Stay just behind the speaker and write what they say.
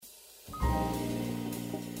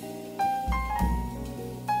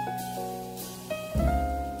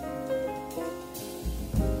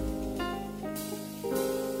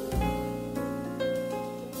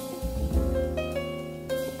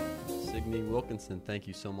Wilkinson, thank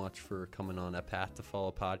you so much for coming on A Path to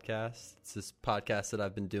Follow podcast. It's this podcast that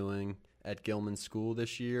I've been doing at Gilman School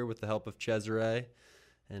this year with the help of Cesare.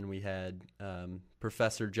 And we had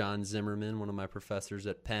Professor John Zimmerman, one of my professors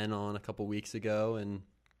at Penn, on a couple weeks ago. And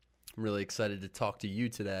I'm really excited to talk to you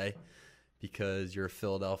today because you're a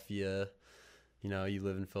Philadelphia, you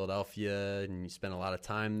live in Philadelphia and you spend a lot of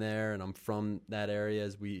time there. And I'm from that area,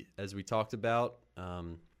 as we talked about.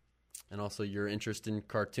 And also your interest in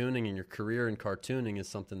cartooning and your career in cartooning is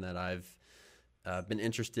something that I've been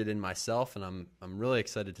interested in myself, and I'm really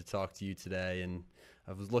excited to talk to you today. And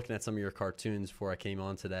I was looking at some of your cartoons before I came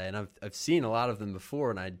on today, and I've seen a lot of them before,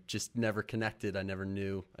 and I just never connected. I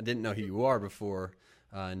didn't know who you are before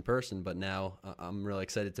in person, but now I'm really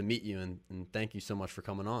excited to meet you, and thank you so much for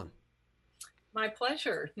coming on. My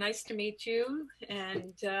pleasure. Nice to meet you,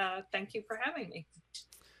 and thank you for having me.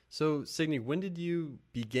 So, Signe, when did you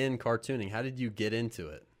begin cartooning? How did you get into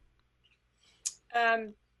it?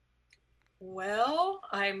 Well,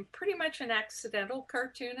 I'm pretty much an accidental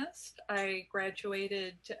cartoonist. I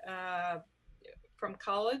graduated from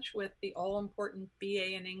college with the all-important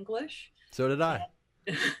BA in English. So did I.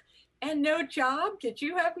 And no job? Did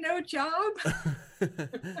you have no job?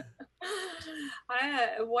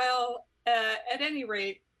 At any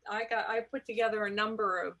rate, I put together a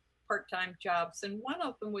number of part-time jobs, and one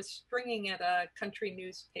of them was stringing at a country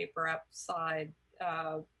newspaper outside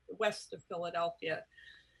west of Philadelphia.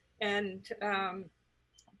 And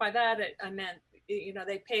by that I meant,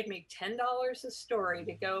 they paid me $10 a story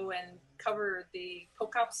to go and cover the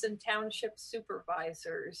Pocopson Township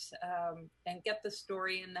supervisors and get the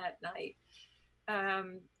story in that night.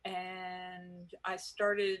 And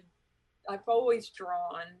I've always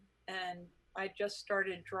drawn, and I just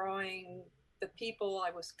started drawing the people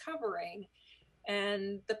I was covering,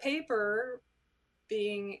 and the paper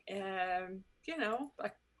being,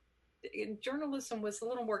 journalism was a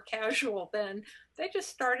little more casual then. They just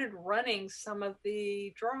started running some of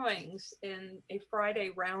the drawings in a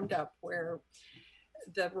Friday roundup where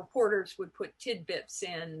the reporters would put tidbits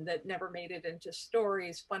in that never made it into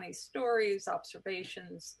stories, funny stories,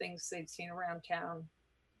 observations, things they'd seen around town.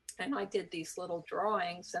 And I did these little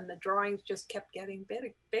drawings, and the drawings just kept getting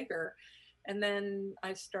bigger. And then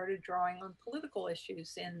I started drawing on political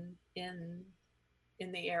issues in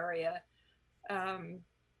the area.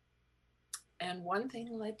 And one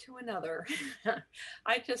thing led to another.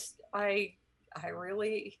 I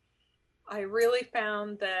really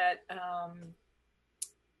found that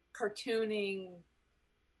cartooning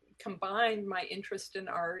combined my interest in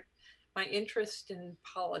art, my interest in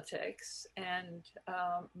politics, and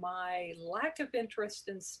my lack of interest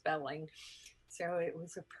in spelling. So it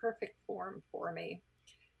was a perfect form for me.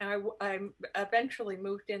 And I eventually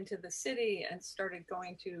moved into the city and started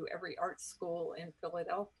going to every art school in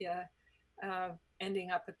Philadelphia, ending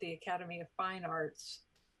up at the Academy of Fine Arts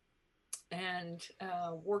and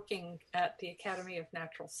working at the Academy of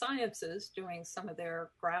Natural Sciences, doing some of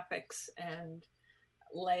their graphics and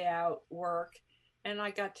layout work. And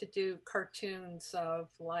I got to do cartoons of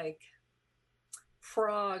like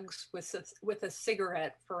frogs with a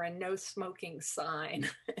cigarette for a no smoking sign.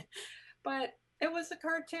 But it was a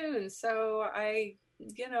cartoon, so I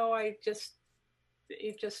just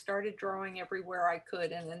started drawing everywhere I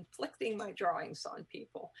could and inflicting my drawings on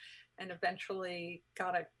people, and eventually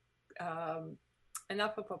got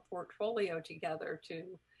enough of a portfolio together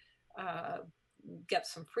to get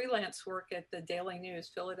some freelance work at the Daily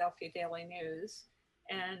News, Philadelphia Daily News,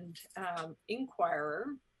 and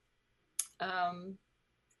Inquirer.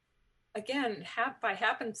 Again, by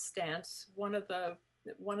happenstance, one of the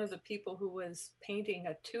people who was painting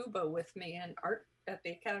a tuba with me in art at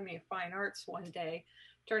the Academy of Fine Arts one day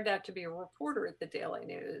turned out to be a reporter at the Daily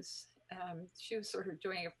News. She was sort of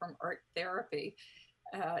doing it from art therapy,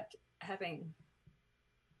 having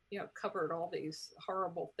covered all these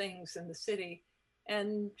horrible things in the city.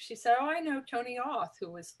 And she said, "Oh, I know Tony Auth,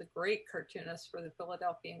 who was the great cartoonist for the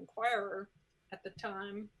Philadelphia Inquirer at the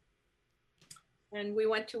time." And we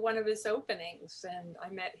went to one of his openings, and I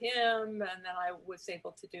met him, and then I was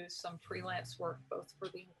able to do some freelance work both for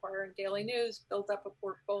the Inquirer and Daily News, build up a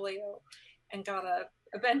portfolio, and got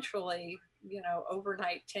eventually,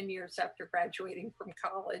 overnight, 10 years after graduating from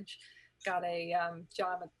college, got a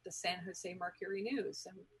job at the San Jose Mercury News.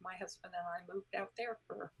 And my husband and I moved out there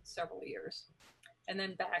for several years, and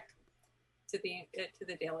then back to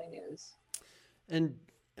the Daily News. And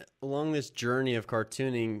along this journey of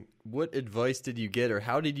cartooning, what advice did you get, or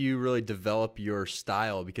how did you really develop your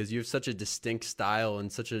style? Because you have such a distinct style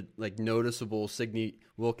and such a noticeable Signe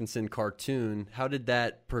Wilkinson cartoon. How did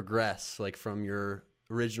that progress, from your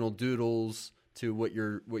original doodles to what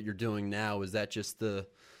you're doing now? Is that just the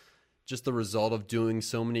result of doing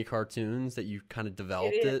so many cartoons that you kind of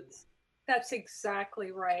developed it? That's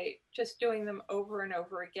exactly right. Just doing them over and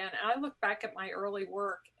over again. I look back at my early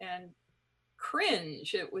work and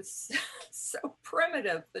cringe. It was so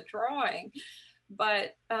primitive, the drawing,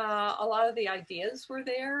 but a lot of the ideas were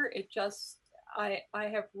there. It just, I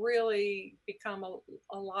have really become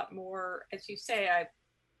a lot more, as you say,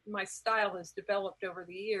 my style has developed over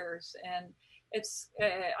the years, and it's,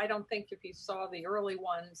 I don't think if you saw the early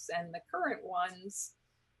ones and the current ones,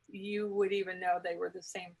 you would even know they were the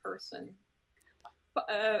same person.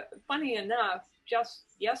 Funny enough,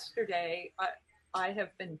 just yesterday, I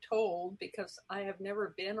have been told, because I have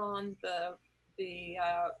never been on the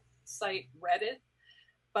site Reddit,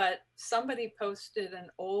 but somebody posted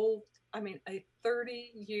a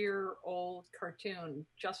 30-year-old cartoon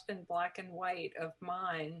just in black and white of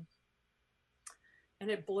mine, and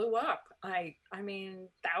it blew up. I mean,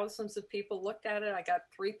 thousands of people looked at it. I got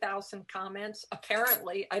 3,000 comments.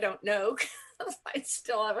 Apparently, I don't know, because I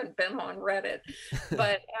still haven't been on Reddit.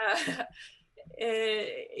 But,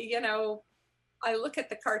 I look at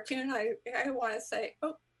the cartoon, I want to say,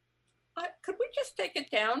 oh, could we just take it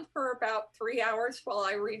down for about 3 hours while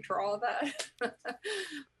I redraw that?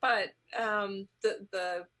 But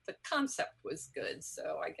the concept was good,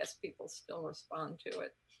 so I guess people still respond to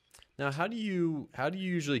it. Now, how do you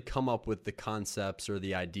usually come up with the concepts or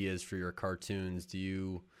the ideas for your cartoons? Do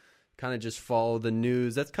you kind of just follow the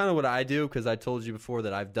news? That's kind of what I do, because I told you before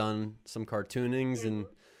that I've done some cartoonings and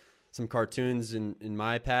some cartoons in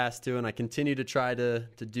my past too, and I continue to try to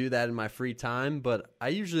do that in my free time. But I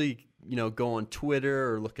usually, go on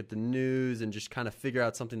Twitter or look at the news and just kind of figure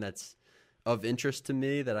out something that's of interest to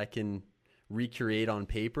me that I can recreate on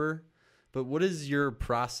paper. But what is your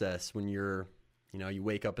process when you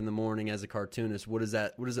wake up in the morning as a cartoonist? What does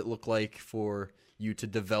it look like for you to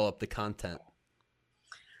develop the content?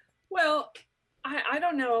 Well, I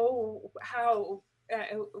don't know how,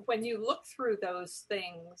 when you look through those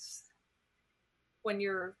things, when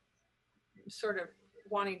you're sort of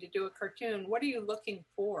wanting to do a cartoon, what are you looking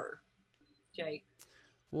for, Jake?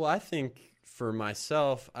 Well, I think for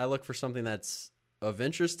myself, I look for something that's of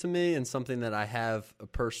interest to me and something that I have a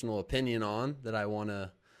personal opinion on, that I want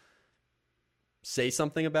to say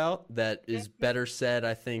something about, that is better said,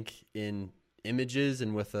 I think, in images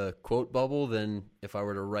and with a quote bubble than if I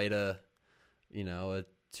were to write a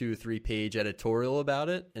 2-3 page editorial about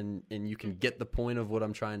it, and you can get the point of what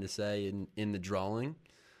I'm trying to say in the drawing.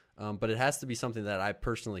 But it has to be something that I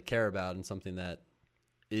personally care about and something that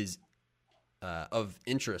is of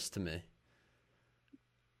interest to me.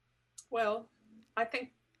 Well, I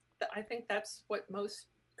think that's what most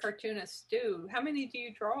cartoonists do. How many do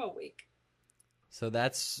you draw a week? So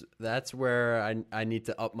that's where I need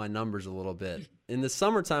to up my numbers a little bit. In the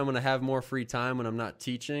summertime, when I have more free time, when I'm not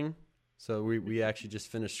teaching, so we actually just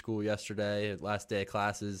finished school yesterday, last day of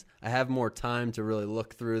classes, I have more time to really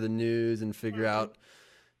look through the news and figure out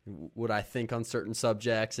what I think on certain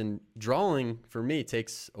subjects. And drawing for me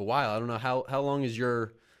takes a while. I don't know how long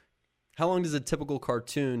does a typical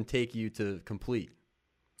cartoon take you to complete?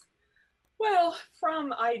 Well,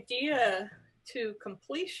 from idea to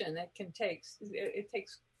completion, it takes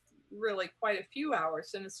really quite a few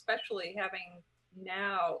hours, and especially having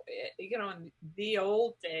now, in the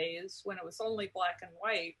old days when it was only black and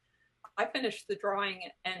white, I finished the drawing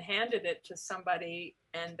and handed it to somebody,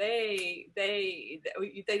 and they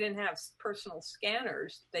didn't have personal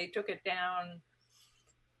scanners. They took it down,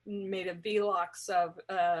 made a Velox of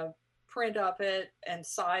print of it, and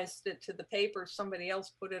sized it to the paper. Somebody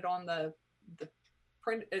else put it on the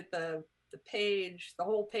print the page. The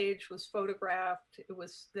whole page was photographed.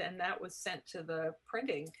 Then that was sent to the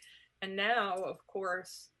printing. And now, of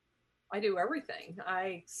course, I do everything.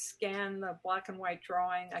 I scan the black and white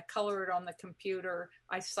drawing, I color it on the computer,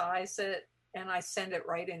 I size it, and I send it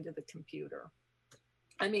right into the computer.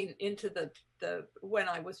 I mean, into when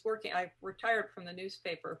I was working, I retired from the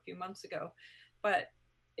newspaper a few months ago, but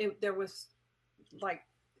there was like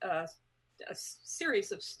a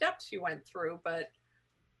series of steps you went through, but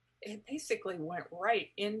it basically went right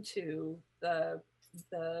into the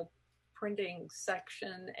printing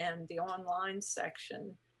section and the online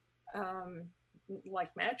section,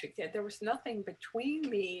 like magic. There was nothing between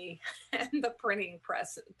me and the printing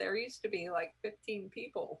press. There used to be like 15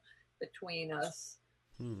 people between us.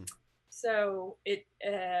 So it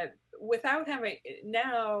without having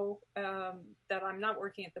now that I'm not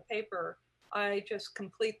working at the paper, I just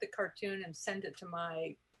complete the cartoon and send it to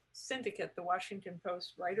my syndicate, the Washington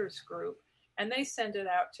Post Writers Group, and they send it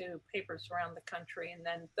out to papers around the country, and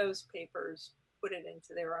then those papers put it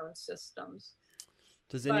into their own systems.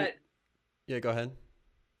 Does any? But Yeah, go ahead.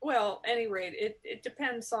 well, any rate, it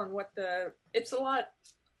depends on what it's a lot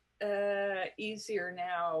easier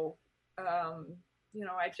now. Um,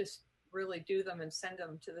 I just really do them and send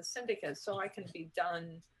them to the syndicate so I can be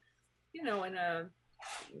done, in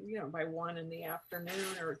by 1 in the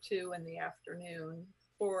afternoon or 2 in the afternoon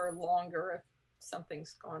or longer if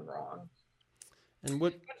something's gone wrong. And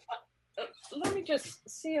what? Let me just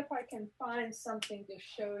see if I can find something to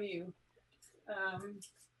show you. Um,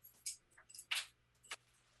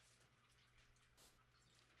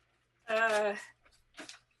 the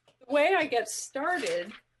way I get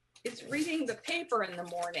started is reading the paper in the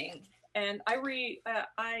morning, and I read.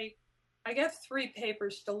 I get 3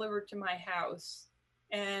 papers delivered to my house,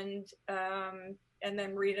 and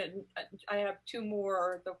then read it. I have 2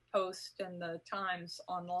 more, the Post and the Times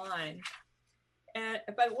online.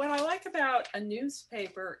 But what I like about a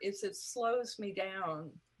newspaper is it slows me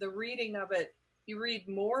down. The reading of it, you read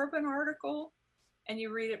more of an article and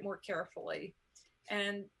you read it more carefully.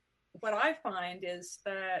 And what I find is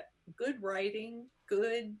that good writing,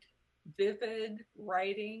 good, vivid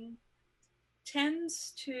writing,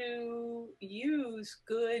 tends to use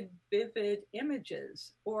good, vivid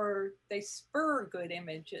images, or they spur good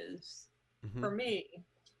images Mm-hmm. for me.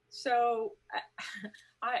 So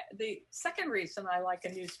the second reason I like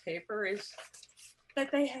a newspaper is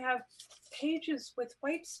that they have pages with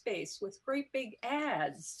white space with great big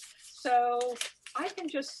ads. So I can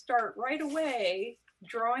just start right away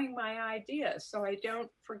drawing my idea so I don't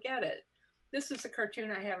forget it. This is a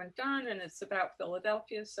cartoon I haven't done, and it's about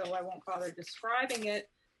Philadelphia, so I won't bother describing it.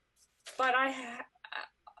 But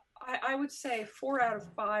I would say 4 out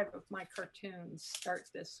of 5 of my cartoons start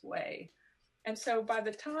this way. And so by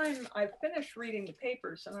the time I've finished reading the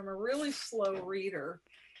papers, and I'm a really slow reader,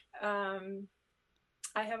 I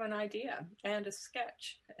have an idea and a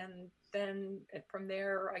sketch. And then from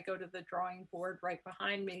there, I go to the drawing board right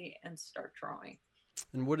behind me and start drawing.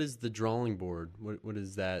 And what is the drawing board? What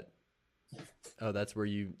is that? Oh, that's where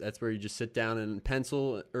you just sit down and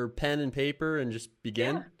pencil or pen and paper and just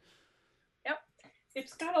begin? Yeah. Yep.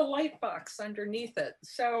 It's got a light box underneath it.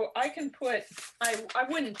 So I can put, I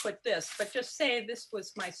wouldn't put this, but just say this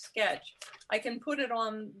was my sketch. I can put it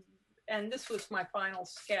on, and this was my final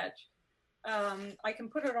sketch. I can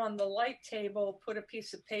put it on the light table, put a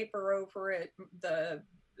piece of paper over it,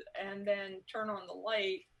 and then turn on the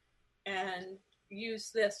light and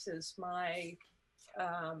use this as my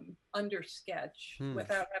under sketch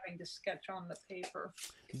without having to sketch on the paper.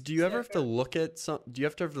 Do you ever have to look at do you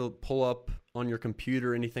have to pull up on your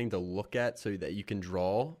computer anything to look at so that you can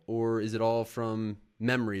draw, or is it all from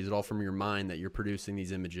memory? Is it all from your mind that you're producing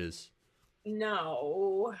these images?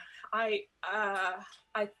 No, I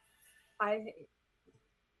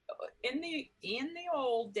in the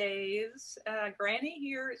old days, Granny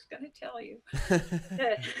here is going to tell you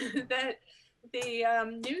that the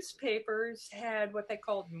newspapers had what they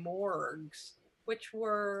called morgues, which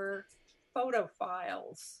were photo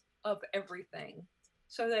files of everything.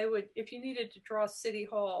 So they would, if you needed to draw City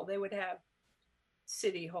Hall, they would have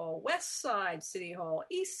City Hall West Side, City Hall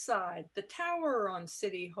East Side, the tower on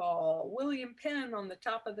City Hall, William Penn on the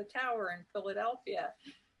top of the tower in Philadelphia,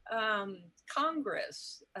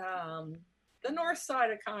 Congress, the north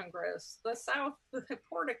side of Congress, the south, the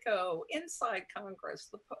portico, inside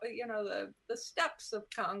Congress, the steps of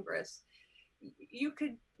Congress. You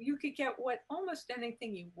could get almost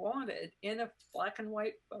anything you wanted in a black and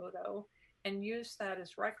white photo and use that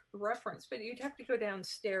as reference, but you'd have to go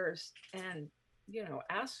downstairs and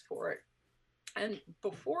ask for it. And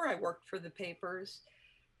before I worked for the papers,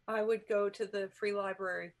 I would go to the Free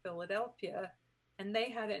Library of Philadelphia, and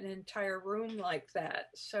they had an entire room like that.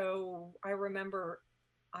 So I remember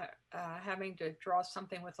having to draw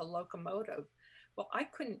something with a locomotive. Well, I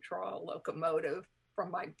couldn't draw a locomotive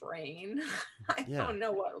from my brain. I don't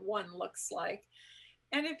know what one looks like.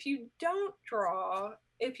 And if you don't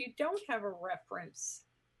have a reference,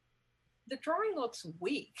 the drawing looks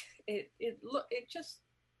weak. It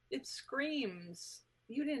screams,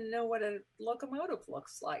 you didn't know what a locomotive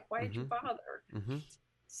looks like. Why did you bother? Mm-hmm.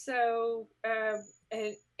 So, and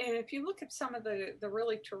if you look at some of the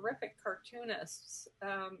really terrific cartoonists,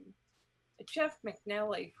 Jeff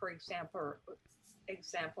McNally, for example,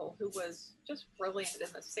 who was just brilliant in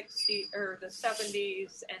the 60s or the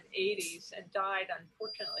 70s and 80s and died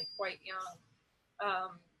unfortunately quite young,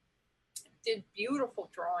 did beautiful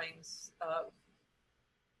drawings of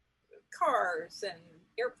cars and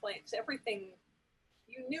airplanes, everything.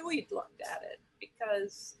 You knew he'd looked at it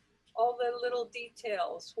because all the little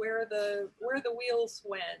details, where the wheels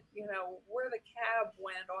went, where the cab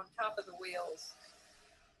went on top of the wheels.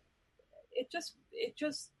 it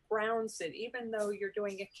just grounds it, even though you're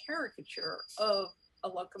doing a caricature of a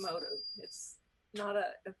locomotive. It's not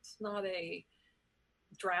a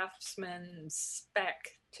draftsman spec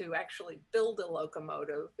to actually build a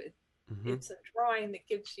locomotive. Hmm. It's a drawing that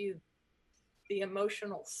gives you the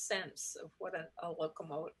emotional sense of what a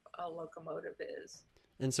locomotive is.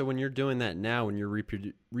 And so when you're doing that now, when you're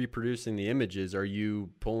reproducing the images, are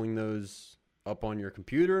you pulling those up on your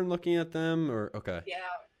computer and looking at them, or okay? Yeah,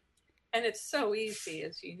 and it's so easy,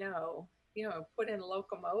 as you know. Put in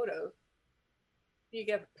locomotive, you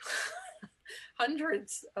get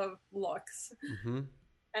hundreds of looks, Hmm.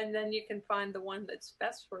 and then you can find the one that's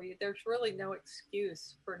best for you. There's really no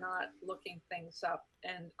excuse for not looking things up.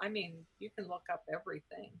 And I mean, you can look up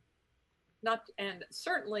everything. Not and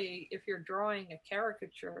certainly if you're drawing a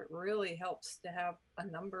caricature, it really helps to have a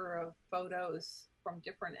number of photos from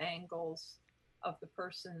different angles of the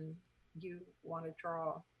person you want to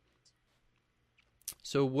draw.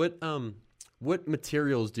 So what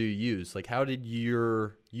materials do you use? Like, how did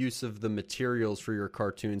your use of the materials for your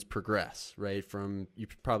cartoons progress? Right, from you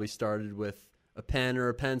probably started with a pen or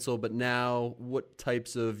a pencil, but now what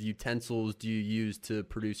types of utensils do you use to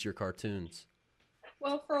produce your cartoons?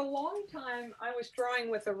 Well, for a long time, I was drawing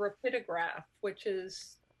with a rapidograph, which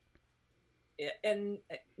is and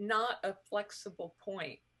not a flexible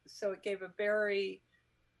point. So it gave a very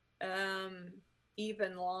um,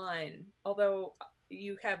 even line, although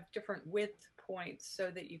you have different width points so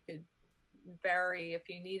that you could vary if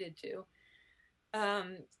you needed to.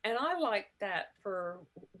 And I liked that for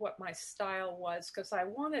what my style was because I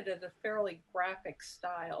wanted it a fairly graphic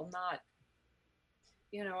style, not,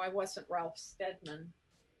 I wasn't Ralph Steadman.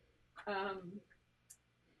 Um,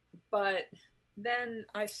 but then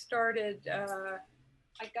I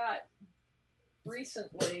got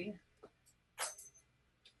recently,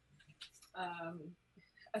 um,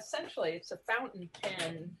 essentially, it's a fountain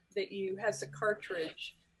pen that has a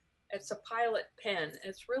cartridge. It's a Pilot pen.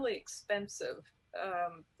 It's really expensive.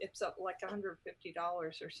 It's up like $150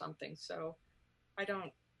 or something. So I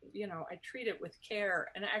don't, I treat it with care.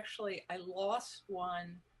 And actually, I lost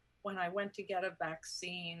one when I went to get a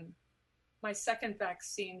vaccine. My second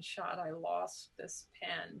vaccine shot, I lost this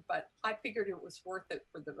pen, but I figured it was worth it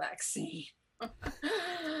for the vaccine.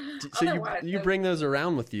 So you bring those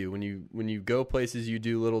around with you when you go places. You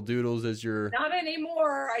do little doodles as your. Not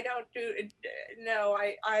anymore. I don't do it. No,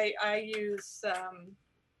 I use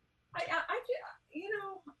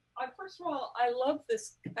first of all, I love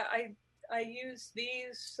this. I use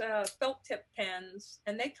these felt tip pens,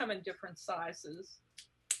 and they come in different sizes.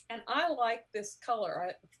 And I like this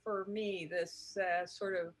color. For me, this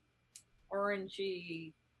sort of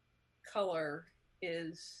orangey color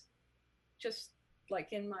is just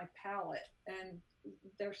like in my palette. And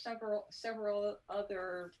there's several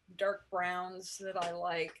other dark browns that I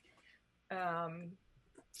like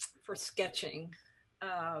for sketching,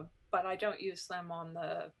 but I don't use them on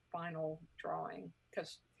the final drawing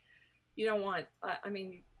because you don't want. I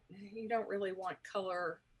mean, you don't really want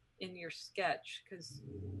color in your sketch because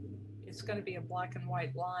it's going to be a black and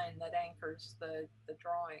white line that anchors the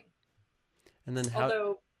drawing. And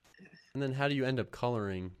then how do you end up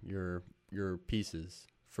coloring your pieces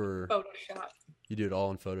for Photoshop? You do it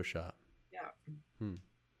all in Photoshop. Yeah.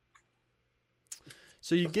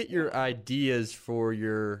 So you get your ideas for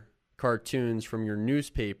your cartoons from your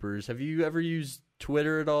newspapers. Have you ever used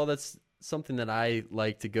Twitter at all? That's something that I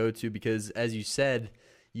like to go to because, as you said,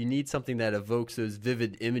 you need something that evokes those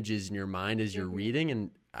vivid images in your mind as you're reading.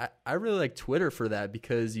 And I really like Twitter for that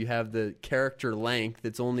because you have the character length.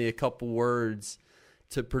 It's only a couple words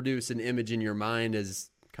to produce an image in your mind as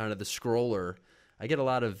kind of the scroller. I get a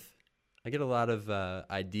lot of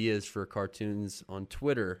ideas for cartoons on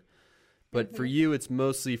Twitter, but for you, it's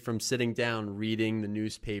mostly from sitting down reading the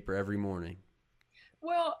newspaper every morning.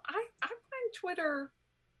 Well, I find Twitter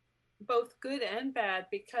both good and bad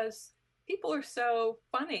because people are so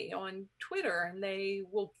funny on Twitter and they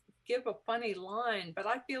will give a funny line. But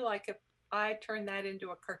I feel like if I turn that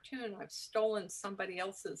into a cartoon, I've stolen somebody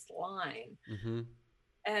else's line. Mm-hmm.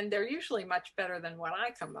 And they're usually much better than what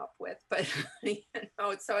I come up with. But,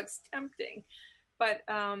 so it's tempting. But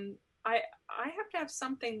I have to have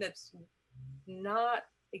something that's not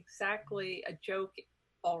exactly a joke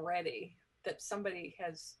already that somebody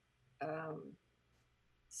has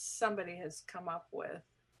come up with.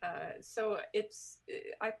 So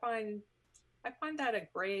I find that a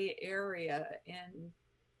gray area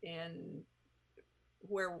in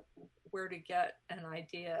where to get an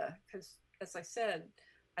idea because, as I said,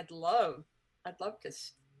 I'd love to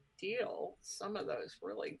steal some of those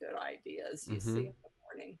really good ideas you see in the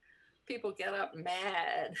morning. People get up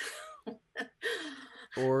mad.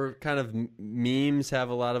 or kind of memes have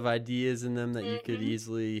a lot of ideas in them that you could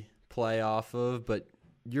easily play off of, but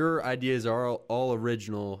your ideas are all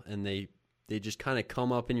original, and they just kind of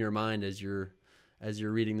come up in your mind as you're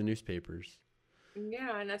reading the newspapers.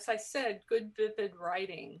 Yeah, and as I said, good vivid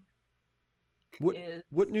writing.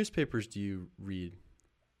 What newspapers do you read?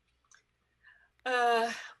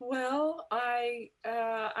 Well, I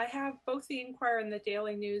have both the Inquirer and the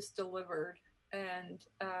Daily News delivered, and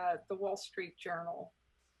the Wall Street Journal.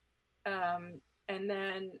 And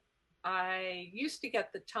then I used to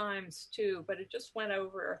get the Times too, but it just went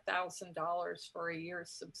over $1,000 for a year's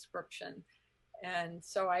subscription. And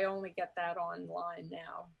so I only get that online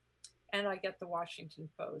now. And I get the Washington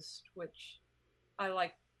Post, which I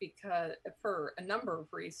like because for a number of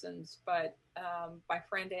reasons, but my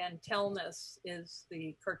friend Ann Telness is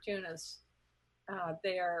the cartoonist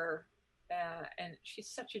there, and she's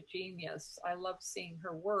such a genius. I love seeing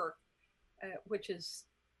her work, which is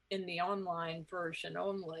in the online version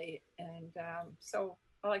only, and so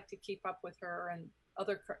I like to keep up with her and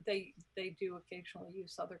other. They do occasionally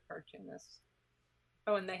use other cartoonists.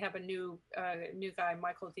 Oh, and they have a new guy,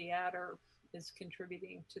 Michael D'Adder, is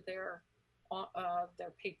contributing to their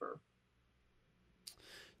paper.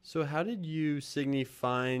 So how did you, Signe,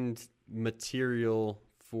 find material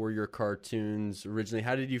for your cartoons originally?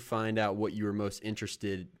 How did you find out what you were most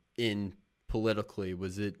interested in politically?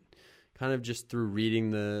 Was it kind of just through reading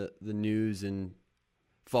the news and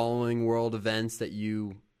following world events that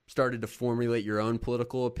you started to formulate your own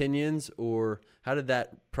political opinions, or how did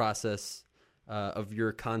that process of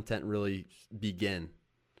your content really begin?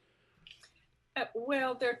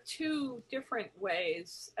 Well, there are two different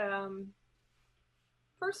ways.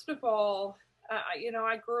 First of all,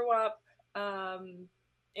 I grew up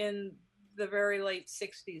in the very late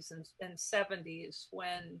 60s and 70s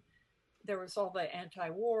when there was all the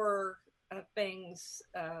anti-war things.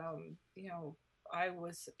 I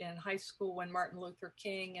was in high school when Martin Luther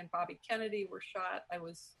King and Bobby Kennedy were shot.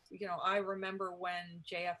 I remember when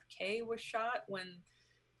JFK was shot, when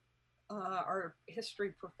our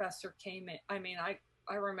history professor came in.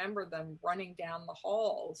 I remember them running down the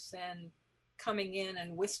halls and coming in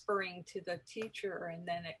and whispering to the teacher, and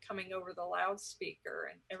then it coming over the loudspeaker,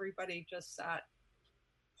 and everybody just sat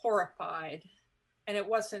horrified. And it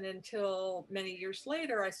wasn't until many years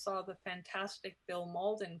later I saw the fantastic Bill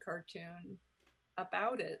Malden cartoon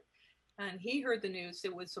about it, and he heard the news.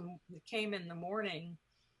 It came in the morning,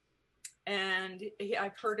 and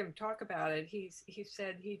I've heard him talk about it. He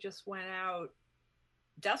said he just went out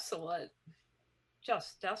desolate,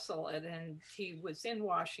 and he was in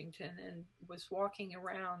Washington and was walking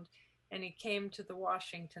around, and he came to the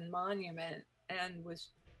Washington Monument and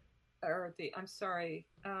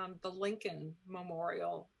the Lincoln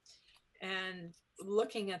Memorial, and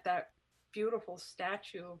looking at that beautiful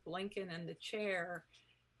statue of Lincoln in the chair.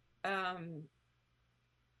 And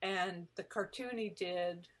the cartoon he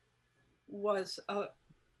did was of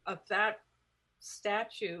that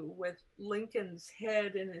statue with Lincoln's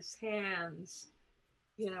head in his hands,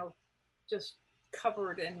 just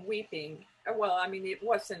covered and weeping. Well,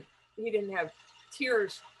 he didn't have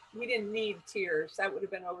tears. He didn't need tears. That would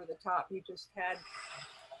have been over the top. He just had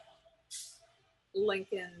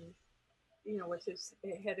Lincoln, with his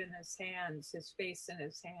head in his hands, his face in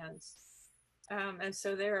his hands. And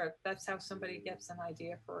so that's how somebody gets an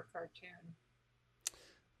idea for a cartoon.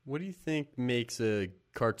 What do you think makes a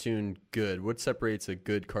cartoon good? What separates a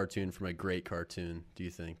good cartoon from a great cartoon, do you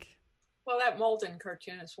think? Well, that Malden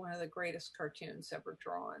cartoon is one of the greatest cartoons ever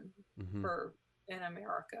drawn in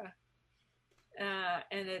America.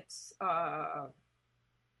 And it's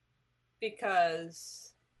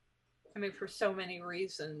because, for so many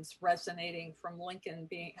reasons, resonating from Lincoln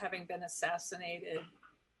having been assassinated,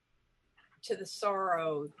 to the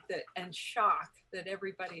sorrow and shock that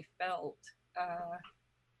everybody felt.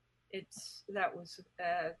 That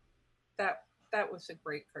was a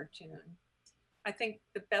great cartoon. I think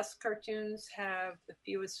the best cartoons have the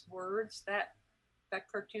fewest words. That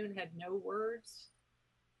cartoon had no words.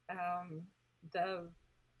 The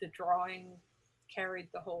drawing carried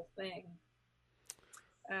the whole thing.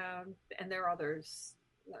 And there are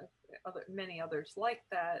many others like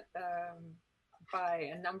that,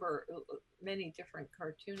 by many different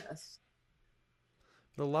cartoonists.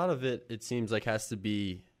 But a lot of it seems like has to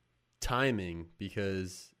be timing,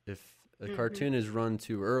 because if a cartoon is run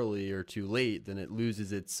too early or too late, then it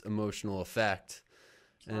loses its emotional effect.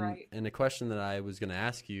 And a question that I was going to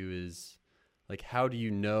ask you is, how do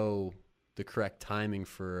you know the correct timing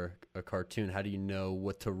for a cartoon? How do you know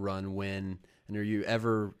what to run when? And are you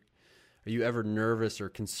ever nervous or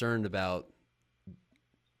concerned about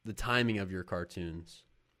the timing of your cartoons?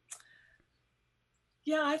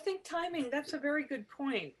 Yeah, I think timing, that's a very good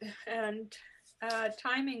point. And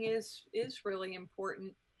timing is really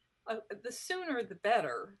important. The sooner the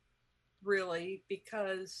better, really,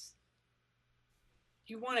 because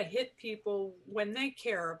you want to hit people when they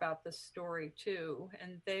care about the story too,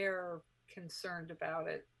 and they're concerned about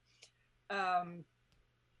it. Um,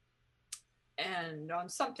 and on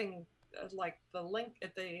something like the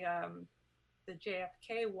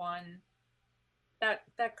JFK one,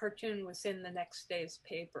 that cartoon was in the next day's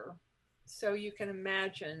paper, so you can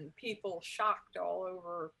imagine people shocked all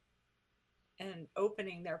over and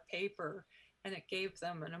opening their paper, and it gave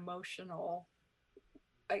them an emotional,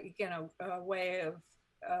 a way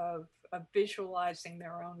of visualizing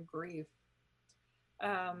their own grief.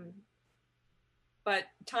 Um, but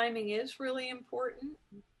timing is really important.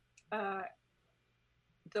 Uh,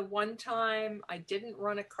 the one time I didn't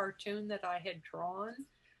run a cartoon that I had drawn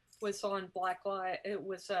was on Black Lives. It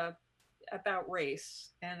was about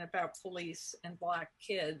race and about police and Black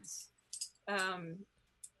kids, um,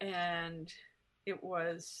 and it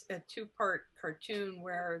was a two-part cartoon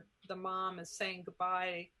where the mom is saying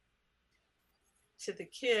goodbye to the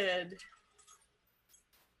kid,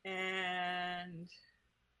 and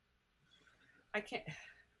I can't.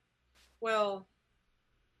 Well,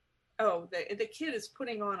 oh, the kid is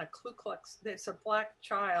putting on a Ku Klux. There's a Black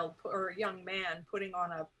child or a young man putting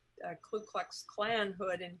on a Ku Klux Klan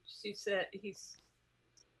hood, and she said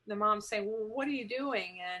the mom's saying, "Well, what are you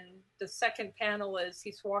doing?" And the second panel is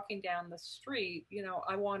he's walking down the street.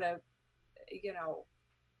 I want to,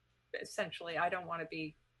 essentially, I don't want to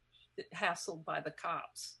be hassled by the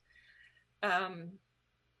cops.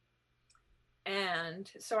 And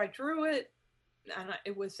so I drew it, and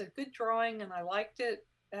it was a good drawing, and I liked it.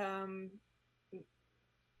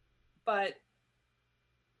 But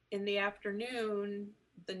in the afternoon,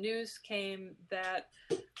 the news came that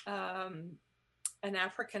an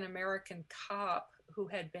African American cop who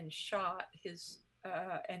had been shot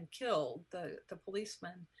and killed, the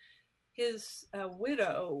policeman, his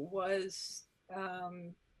widow was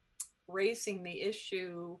raising the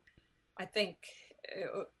issue. I think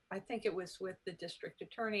it was with the district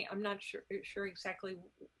attorney. I'm not sure exactly.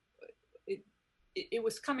 It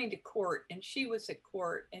was coming to court, and she was at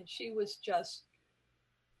court, and she was just,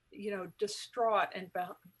 distraught and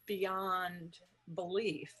beyond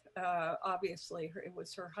belief. Obviously, it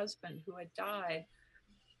was her husband who had died,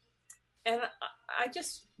 and I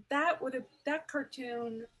just that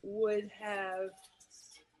cartoon would have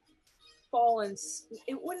fallen.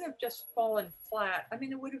 It wouldn't have just fallen flat. I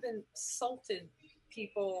mean, it would have insulted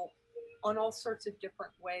people on all sorts of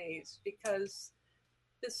different ways, because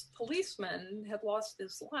this policeman had lost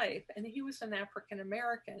his life, and he was an African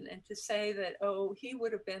American, and to say that, oh, he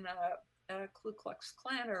would have been a Ku Klux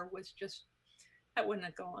Klaner was just, that wouldn't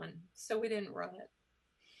have gone. So we didn't run it.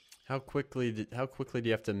 How quickly do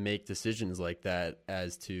you have to make decisions like that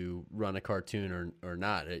as to run a cartoon or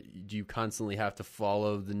not? Do you constantly have to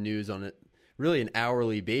follow the news on it, really an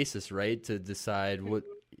hourly basis, right, to decide what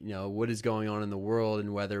is going on in the world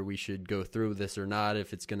and whether we should go through with this or not,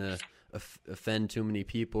 if it's going to offend too many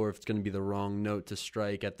people, or if it's going to be the wrong note to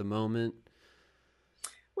strike at the moment?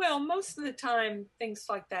 Well, most of the time things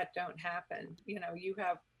like that don't happen. You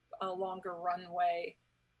have a longer runway,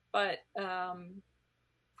 but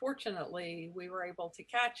fortunately we were able to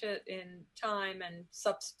catch it in time and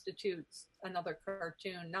substitute another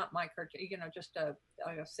cartoon, not my cartoon, just a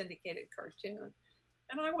syndicated cartoon.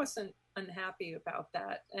 And I wasn't unhappy about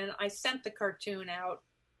that. And I sent the cartoon out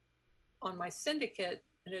on my syndicate,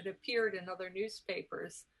 and it appeared in other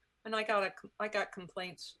newspapers. And I got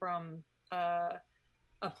complaints from a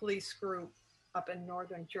police group up in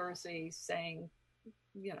northern Jersey saying,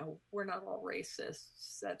 we're not all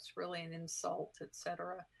racists. That's really an insult,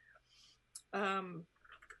 etc.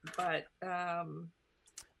 But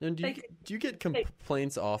do you get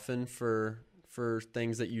complaints often for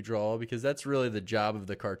things that you draw? Because that's really the job of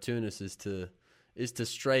the cartoonist, is to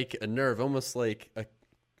strike a nerve, almost like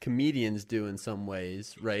comedians do in some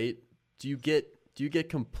ways, right? Do you get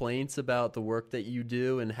complaints about the work that you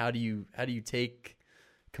do, and how do you take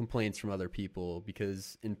complaints from other people?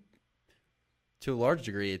 Because to a large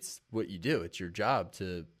degree, it's what you do. It's your job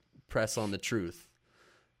to press on the truth,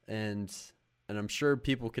 and I'm sure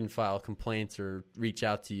people can file complaints or reach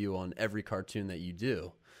out to you on every cartoon that you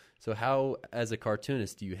do. So how, as a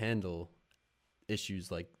cartoonist, do you handle issues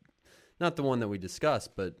like, not the one that we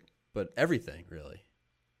discussed, but everything, really?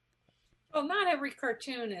 Well, not every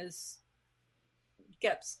cartoon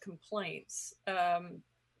gets complaints.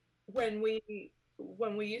 When we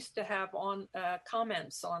used to have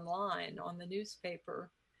comments online on the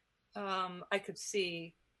newspaper, I could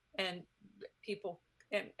see, and people,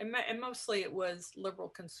 and mostly it was liberal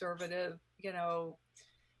conservative,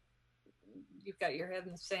 you've got your head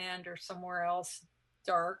in the sand or somewhere else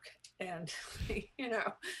dark, and you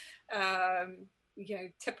know um,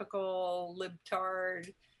 typical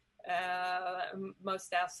libtard,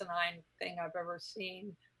 most asinine thing I've ever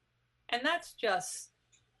seen. And that's just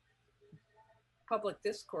public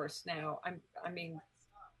discourse now. I mean,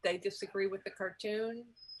 they disagree with the cartoon.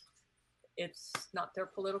 It's not their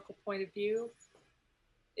political point of view.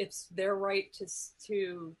 It's their right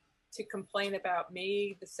to complain about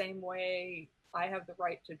me the same way I have the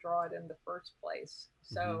right to draw it in the first place.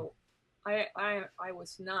 So I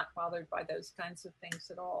was not bothered by those kinds of things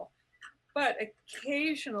at all. But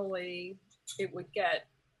occasionally it would get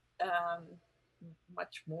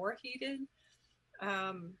much more heated.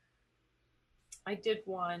 I did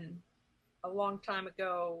one a long time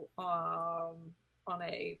ago on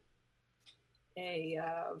a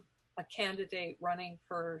candidate running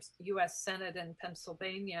for U.S. Senate in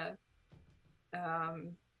Pennsylvania,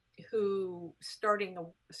 um, who started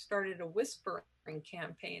a whispering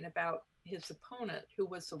campaign about his opponent, who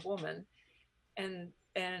was a woman,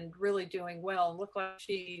 and really doing well, looked like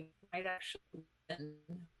she might actually win.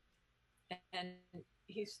 And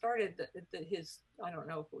he started his, I don't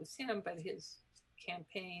know if it was him, but his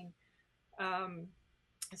campaign um,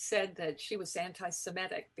 said that she was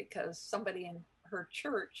anti-Semitic because somebody in her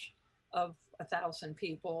church of 1,000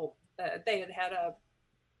 people, they had a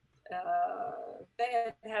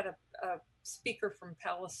speaker from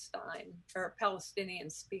Palestine, or a Palestinian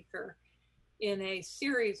speaker, in a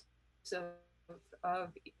series of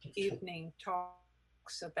evening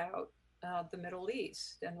talks about the Middle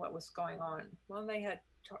East and what was going on. Well, they had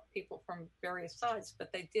people from various sides,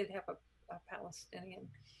 but they did have a Palestinian.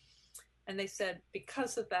 And they said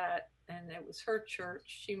because of that, and it was her church,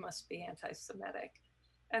 she must be anti-Semitic.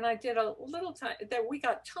 And I did a little time that we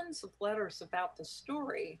got tons of letters about the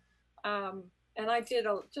story. And I did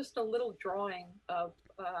just a little drawing of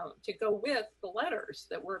to go with the letters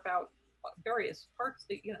that were about various parts,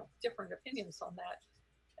 different opinions on that.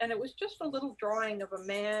 And it was just a little drawing of a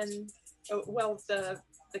man. Well, the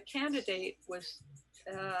candidate was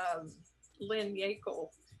Lynn Yackel.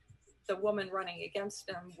 The woman running against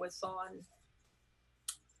him was on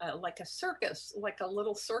like a circus, like a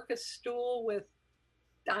little circus stool with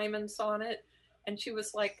diamonds on it. And she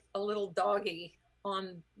was like a little doggy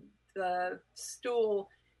on the stool.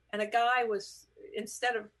 And a guy was,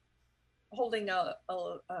 instead of holding a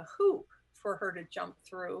hoop for her to jump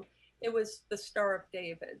through, it was the Star of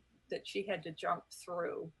David that she had to jump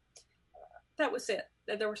through. That was it.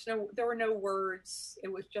 There were no words.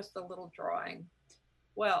 It was just a little drawing.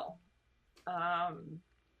 Well,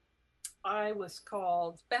 I was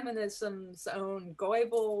called feminism's own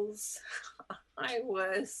Goebbels. I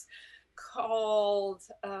was called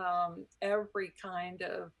every kind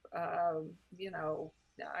of,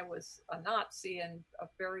 I was a Nazi and of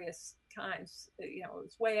various kinds. It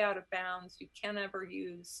was way out of bounds. You can't ever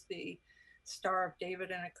use the Star of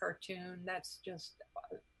David in a cartoon. That's just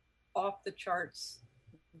off the charts.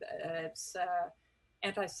 It's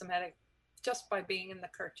anti-Semitic just by being in the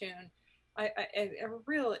cartoon. I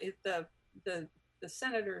really, the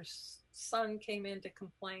senator's son came in to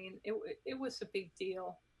complain. It was a big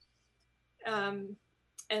deal.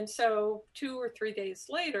 And so 2 or 3 days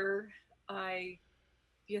later,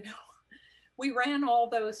 we ran all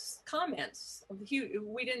those comments.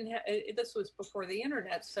 We didn't have, this was before the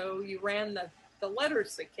internet, so you ran the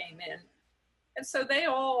letters that came in. And so they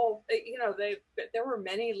all, there were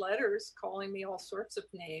many letters calling me all sorts of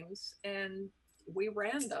names, and we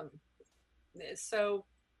ran them. So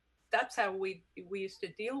that's how we used to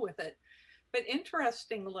deal with it. But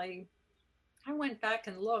interestingly, I went back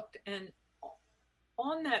and looked, and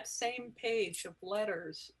on that same page of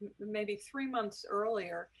letters, maybe 3 months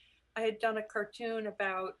earlier, I had done a cartoon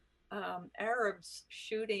about Arabs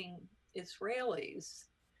shooting Israelis.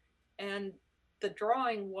 And the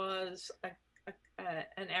drawing was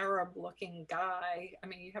an Arab-looking guy. I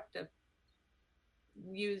mean, you have to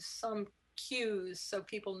use some cues so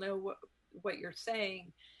people know what you're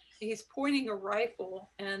saying. He's pointing a rifle,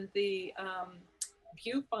 and the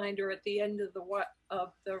viewfinder at the end of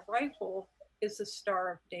the rifle is the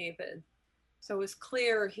Star of David. So it was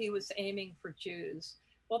clear he was aiming for Jews.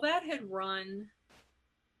 Well, that had run,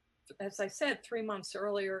 as I said, 3 months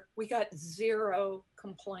earlier. We got 0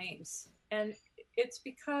 complaints. And it's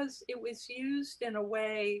because it was used in a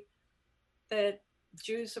way that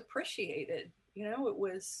Jews appreciated.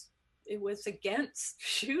 It was against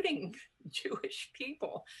shooting Jewish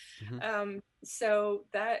people. Mm-hmm. So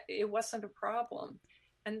that it wasn't a problem.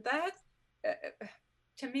 And that,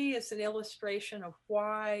 to me, is an illustration of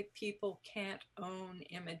why people can't own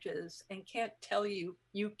images and can't tell you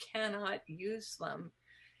you cannot use them,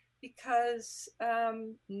 because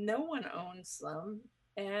no one owns them.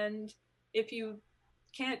 And if you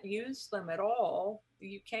can't use them at all,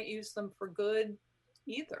 you can't use them for good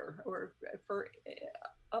either, or for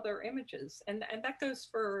other images. And that goes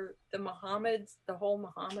for the whole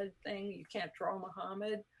Muhammad thing. You can't draw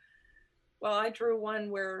Muhammad. Well, I drew one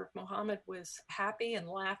where Muhammad was happy and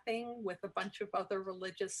laughing with a bunch of other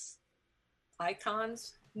religious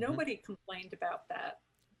icons. Nobody complained about that.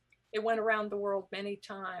 It went around the world many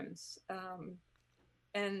times.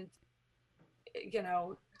 And, you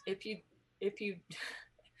know, if you, you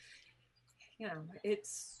know,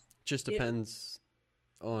 just depends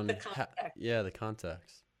on the context. the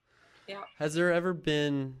context. Yeah. Has there ever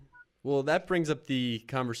been, well, that brings up the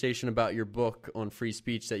conversation about your book on free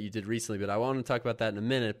speech that you did recently, but I want to talk about that in a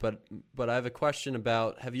minute. But I have a question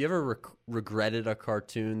about, have you ever regretted a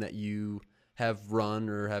cartoon that you have run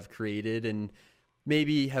or have created, and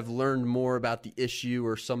maybe have learned more about the issue,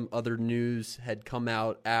 or some other news had come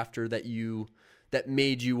out after that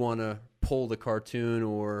made you want to pull the cartoon,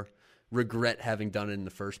 or regret having done it in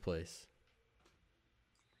the first place?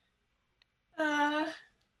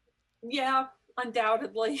 Yeah,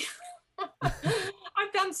 undoubtedly.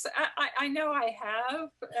 I've done. I know I have,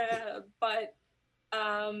 but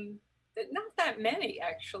not that many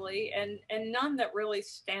actually, and none that really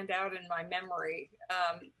stand out in my memory.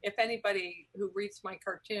 If anybody who reads my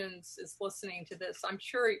cartoons is listening to this, I'm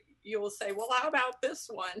sure you will say, "Well, how about this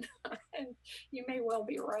one?" And you may well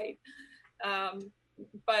be right.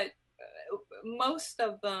 But most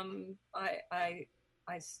of them, I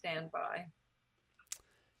stand by.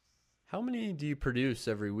 How many do you produce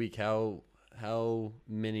every week? How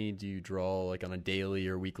many do you draw, like, on a daily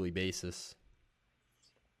or weekly basis?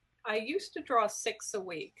 I used to draw 6 a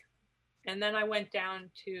week, and then I went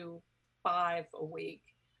down to 5 a week,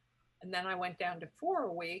 and then I went down to 4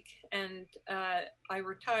 a week, and I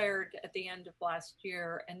retired at the end of last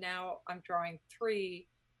year, and now I'm drawing 3,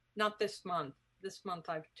 not this month. This month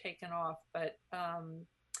I've taken off, but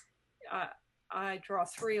I draw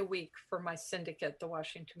 3 a week for my syndicate, the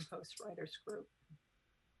Washington Post Writers Group.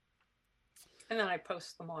 And then I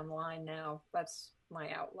post them online now. That's my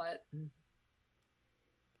outlet.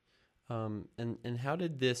 And how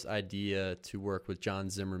did this idea to work with John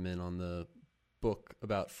Zimmerman on the book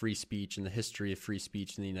about free speech and the history of free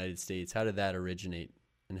speech in the United States, how did that originate,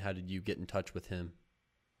 and how did you get in touch with him?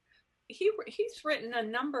 He's written a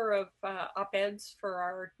number of op-eds for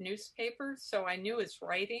our newspaper, so I knew his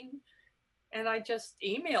writing. And I just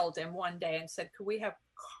emailed him one day and said, could we have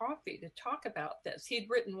coffee to talk about this? He'd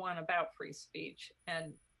written one about free speech,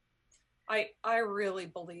 and I really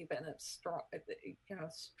believe in it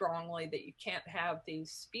strongly, that you can't have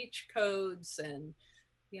these speech codes, and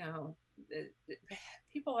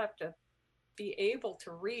people have to be able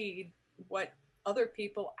to read what other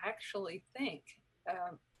people actually think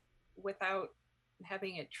without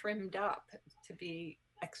having it trimmed up to be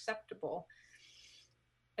acceptable.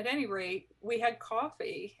 At any rate, we had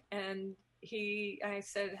coffee, and I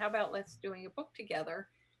said, how about let's doing a book together?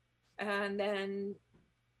 And then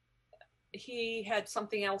he had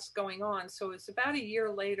something else going on. So it was about a year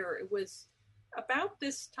later. It was about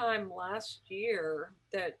this time last year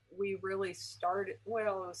that we really started.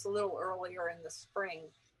 Well, it was a little earlier in the spring,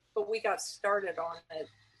 but we got started on it.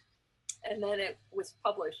 And then it was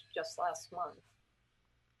published just last month.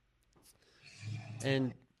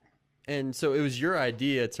 And so it was your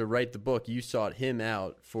idea to write the book. You sought him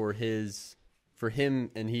out for him to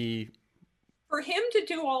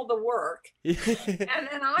do all the work. And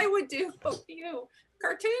then I would do a few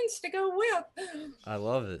cartoons to go with. I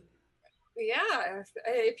love it. Yeah.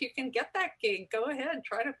 If you can get that gig, go ahead,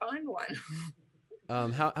 try to find one.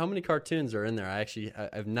 How many cartoons are in there?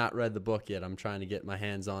 I've not read the book yet. I'm trying to get my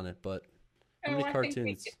hands on it, but how many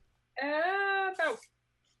cartoons? About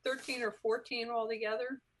 13 or 14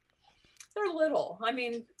 altogether. They're little. I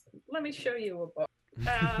mean, let me show you a book.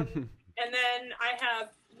 And then I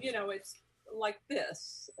have, it's like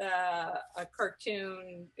this, a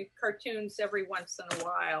cartoons every once in a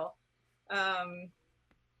while.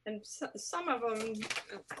 And some of them,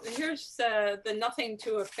 here's the Nothing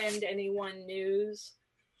to Offend Anyone news.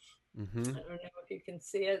 Mm-hmm. I don't know if you can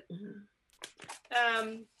see it.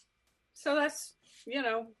 So that's,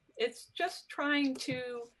 it's just trying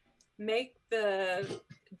to make the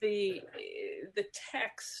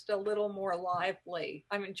text a little more lively.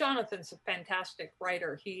 I mean, Jonathan's a fantastic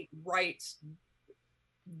writer. He writes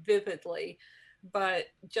vividly, but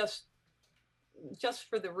just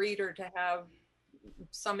for the reader to have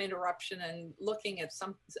some interruption and looking at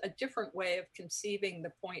a different way of conceiving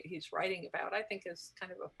the point he's writing about, I think is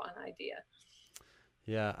kind of a fun idea.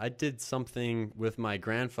 Yeah, I did something with my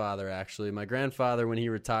grandfather, actually. My grandfather, when he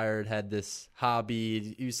retired, had this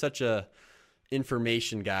hobby. He was such a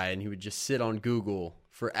information guy, and he would just sit on Google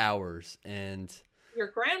for hours. And your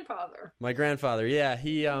grandfather? My grandfather, yeah.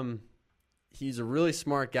 He's a really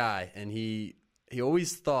smart guy, and he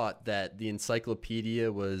always thought that the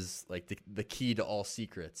encyclopedia was like the key to all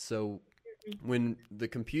secrets. So when the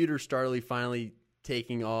computer started finally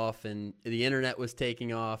taking off and the internet was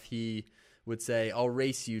taking off, he would say, I'll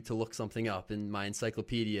race you to look something up in my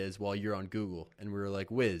encyclopedias while you're on Google. And we were like,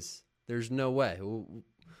 whiz, there's no way. We'll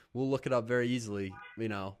look it up very easily,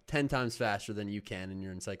 10 times faster than you can in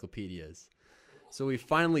your encyclopedias. So we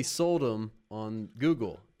finally sold him on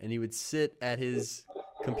Google, and he would sit at his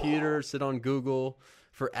computer, sit on Google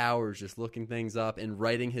for hours just looking things up and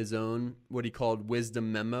writing his own, what he called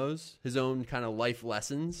wisdom memos, his own kind of life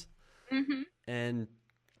lessons. Mm-hmm. And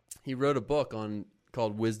he wrote a book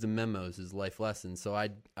called Wisdom Memos, his life lessons. So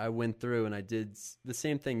I went through and I did the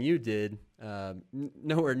same thing you did,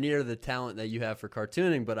 nowhere near the talent that you have for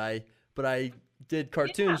cartooning, but I did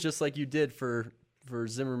cartoons just like you did for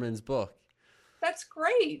Zimmerman's book. That's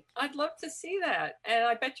great. I'd love to see that. And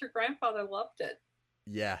I bet your grandfather loved it.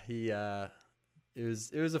 Yeah, it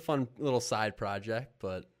was a fun little side project,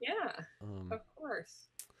 but yeah, of course.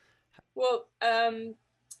 Well,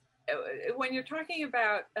 when you're talking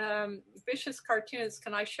about vicious cartoons,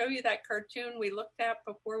 can I show you that cartoon we looked at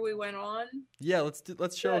before we went on? Yeah,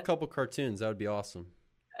 let's show a couple cartoons. That would be awesome.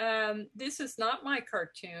 This is not my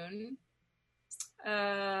cartoon.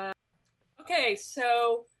 Okay,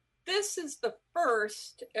 so this is the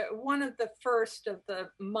first, one of the first of the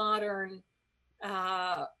modern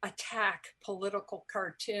attack political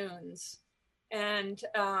cartoons. And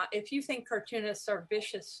if you think cartoonists are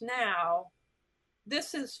vicious now,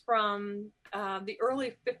 this is from the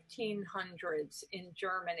early 1500s in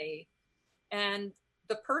Germany. And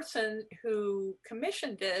the person who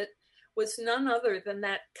commissioned it was none other than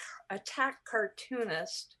that attack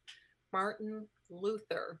cartoonist, Martin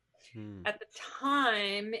Luther. At the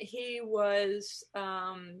time, he was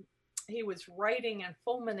writing and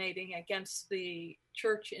fulminating against the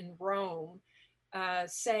church in Rome,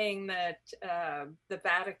 saying that the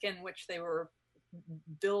Vatican, which they were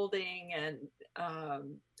building and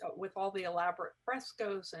with all the elaborate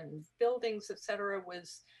frescoes and buildings, etc.,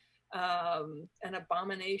 was an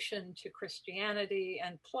abomination to Christianity,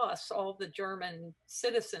 and plus all the German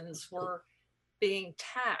citizens were being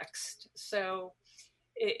taxed. So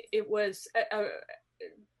it was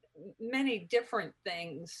many different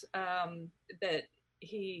things that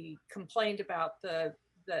he complained about.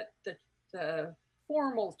 The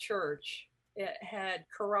formal church, it had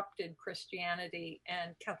corrupted Christianity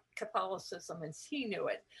and Catholicism as he knew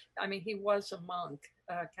it. I mean, he was a monk,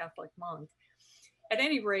 a Catholic monk. At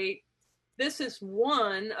any rate, this is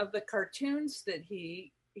one of the cartoons that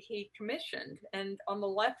he commissioned. And on the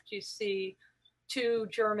left, you see two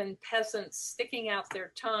German peasants sticking out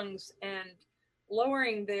their tongues and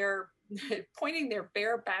pointing their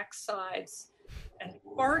bare backsides and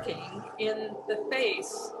farting in the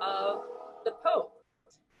face of the Pope.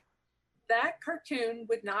 That cartoon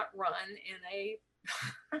would not run in a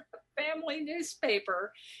family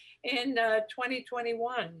newspaper in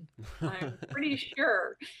 2021. I'm pretty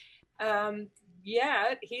sure.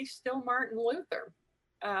 Yet he's still Martin Luther.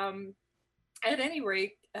 At any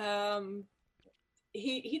rate,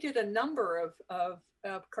 he did a number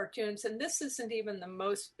of cartoons, and this isn't even the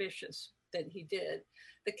most vicious that he did.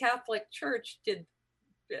 The Catholic Church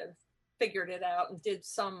figured it out and did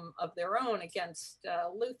some of their own against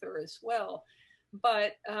Luther as well.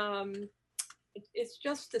 But it's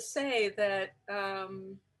just to say that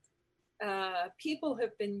people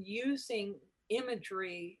have been using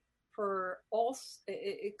imagery for all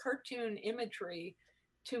cartoon imagery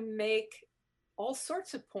to make all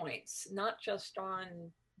sorts of points, not just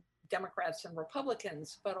on Democrats and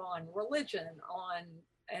Republicans, but on religion, on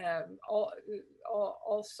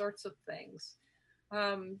all sorts of things.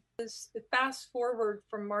 Fast forward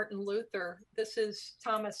from Martin Luther, this is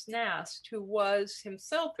Thomas Nast, who was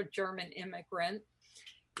himself a German immigrant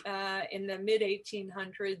in the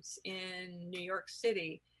mid-1800s in New York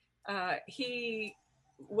City. He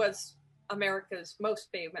was America's most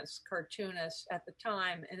famous cartoonist at the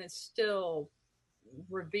time and is still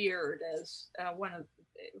revered as one of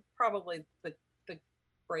probably the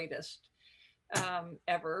greatest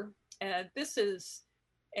ever. This is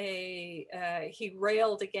he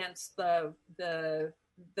railed against the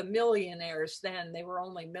millionaires then. They were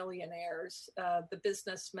only millionaires, the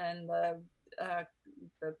businessmen, the,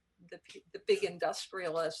 the big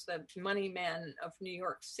industrialist, the money man of New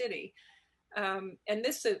York City. And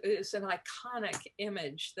this is an iconic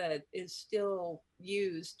image that is still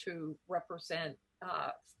used to represent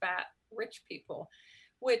fat, rich people,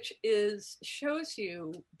 which shows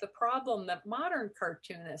you the problem that modern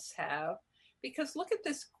cartoonists have. Because look at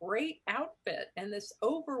this great outfit and this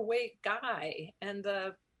overweight guy and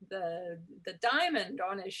the diamond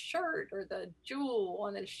on his shirt or the jewel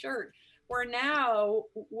on his shirt, where now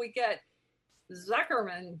we get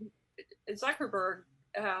Zuckerberg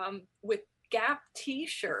with Gap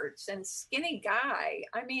t-shirts and skinny guy.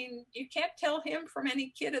 I mean, you can't tell him from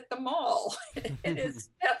any kid at the mall.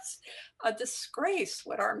 That's a disgrace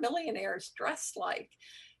what our millionaires dress like.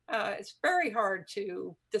 It's very hard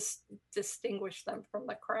to distinguish them from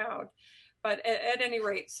the crowd. But at any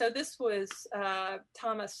rate, so this was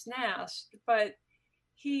Thomas Nast, but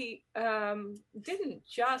he didn't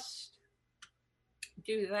just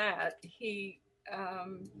do that. He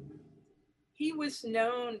was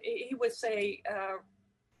known. He was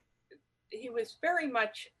very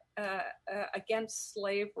much against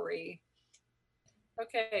slavery.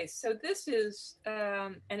 Okay, so this is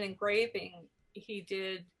an engraving he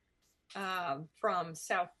did from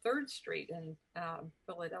South 3rd Street in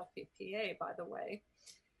Philadelphia, PA, by the way.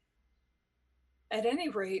 At any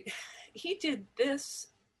rate, he did this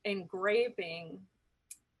engraving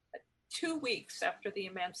 2 weeks after the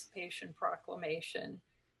Emancipation Proclamation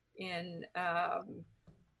in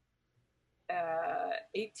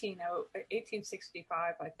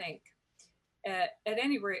 1865, I think. At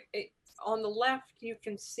any rate, on the left, you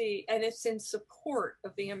can see, and it's in support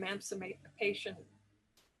of the Emancipation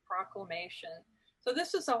Proclamation. So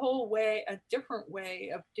this is a different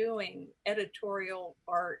way of doing editorial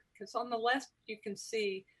art, because on the left, you can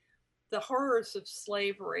see the horrors of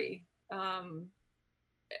slavery,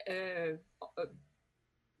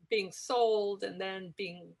 being sold and then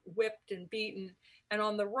being whipped and beaten. And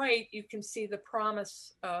on the right, you can see the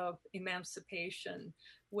promise of emancipation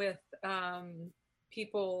with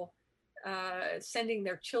people sending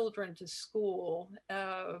their children to school,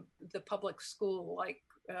 the public school, like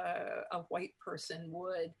a white person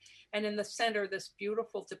would. And in the center, this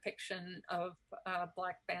beautiful depiction of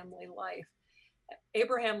Black family life.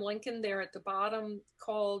 Abraham Lincoln there at the bottom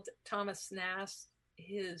called Thomas Nast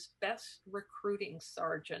his best recruiting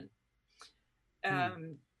sergeant.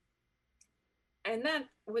 And that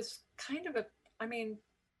was kind of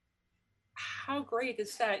how great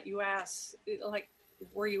is that? You ask, like,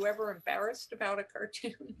 were you ever embarrassed about a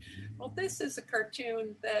cartoon? Well, this is a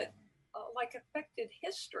cartoon that affected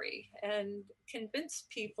history and convinced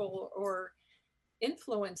people or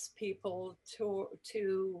influenced people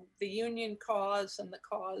to the Union cause and the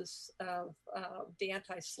cause of the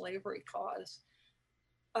anti-slavery cause.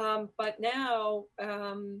 But now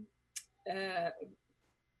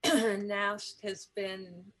Nast has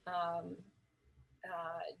been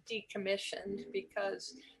decommissioned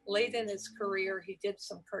because late in his career, he did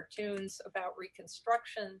some cartoons about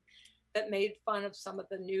Reconstruction that made fun of some of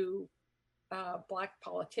the new Black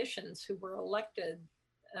politicians who were elected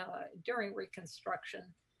during Reconstruction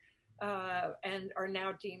and are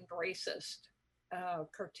now deemed racist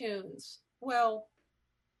cartoons. Well,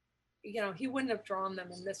 he wouldn't have drawn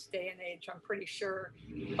them in this day and age, I'm pretty sure.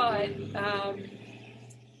 But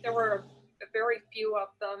there were very few of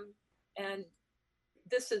them. And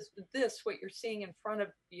what you're seeing in front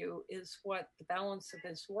of you is what the balance of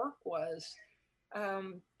his work was.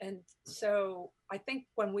 And so I think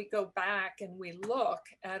when we go back and we look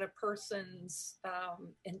at a person's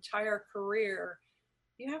entire career,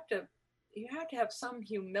 you have to have some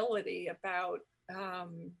humility about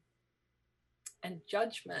and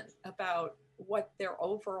judgment about what their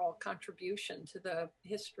overall contribution to the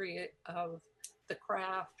history of the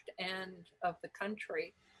craft and of the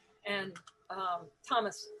country. And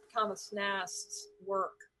Thomas Nast's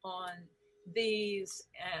work on these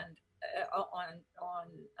and on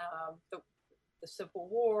the Civil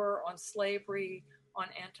War, on slavery, on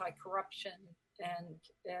anti-corruption and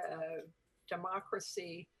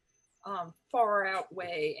democracy far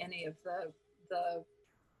outweigh any of the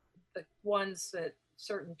ones that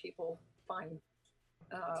certain people find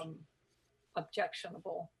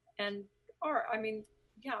objectionable and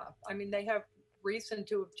they have reason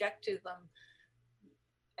to object to them,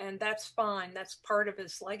 and that's fine. That's part of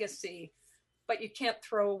his legacy, but you can't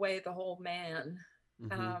throw away the whole man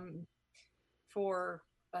for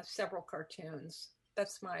several cartoons.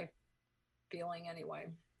 That's my feeling anyway.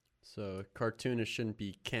 So cartoonists shouldn't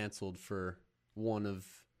be canceled for one of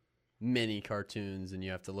many cartoons, and you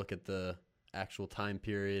have to look at the actual time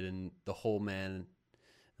period and the whole man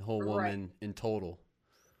the whole woman in total.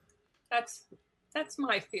 That's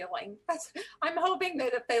my feeling. I'm hoping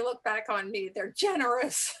that if they look back on me, they're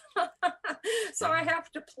generous. So I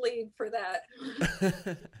have to plead for that.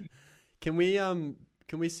 Can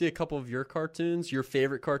we see a couple of your cartoons, your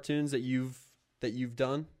favorite cartoons that you've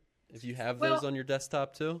done? If you have those on your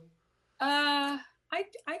desktop too? I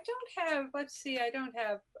don't have, let's see, I don't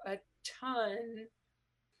have a ton.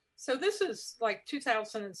 So this is like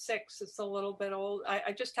 2006. It's a little bit old.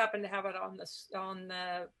 I just happen to have it on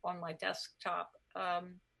my desktop.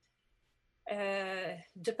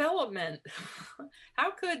 Development.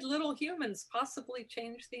 How could little humans possibly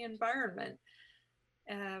change the environment?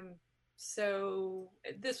 So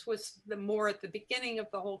this was more at the beginning of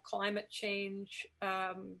the whole climate change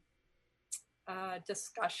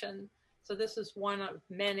discussion. So this is one of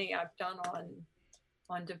many I've done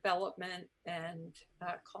on development and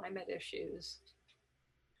climate issues.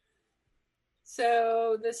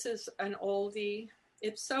 So this is an oldie.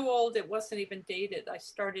 It's so old it wasn't even dated. I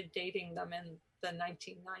started dating them in the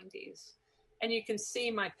 1990s. And you can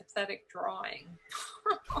see my pathetic drawing.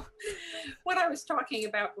 What I was talking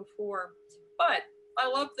about before. But I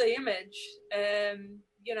love the image,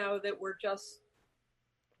 that we're just,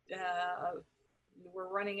 we're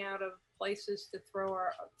running out of places to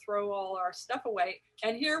throw all our stuff away.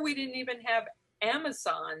 And here we didn't even have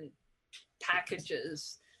Amazon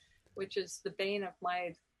packages, which is the bane of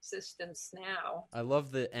my existence now. I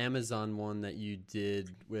love the Amazon one that you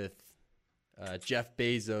did with Jeff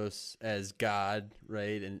Bezos as God,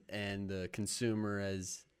 right, and the consumer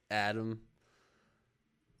as Adam.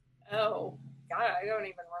 Oh God, I don't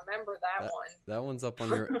even remember that one. That one's up on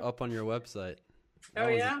your website.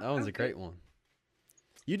 That one's a great one.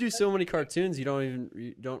 You do so many cartoons, you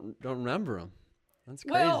don't remember them. That's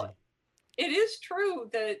crazy. Well, it is true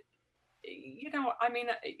that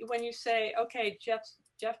when you say, okay, Jeff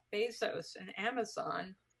Bezos and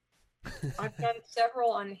Amazon, I've done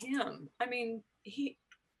several on him. I mean,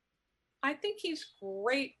 I think he's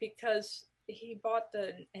great because he bought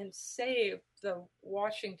and saved the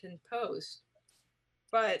Washington Post,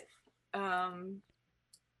 but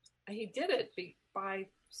he did it by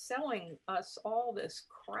selling us all this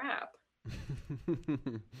crap.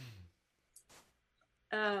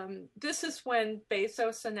 This is when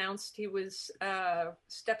Bezos announced he was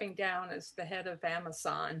stepping down as the head of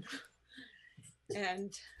Amazon.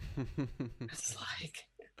 And it's like,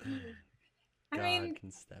 God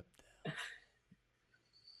can step down.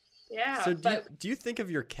 Yeah. So do you think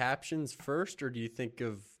of your captions first, or do you think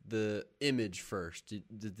of the image first?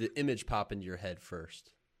 Did the image pop into your head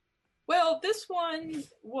first? Well, this one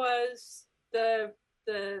was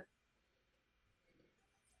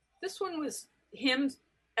this one was him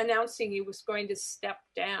announcing he was going to step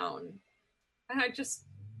down. And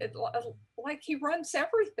like he runs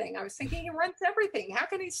everything. I was thinking he runs everything. How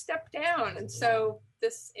can he step down? And so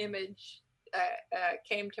this image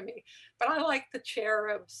came to me. But I like the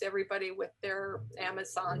cherubs, everybody with their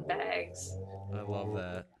Amazon bags. I love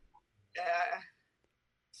that.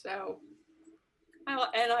 So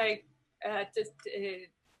I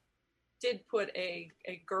did put a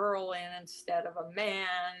girl in instead of a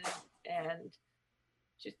man, and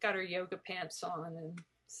she's got her yoga pants on, and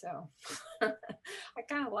so I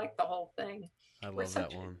kind of like the whole thing. I love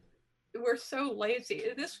that one. We're so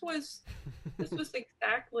lazy. This was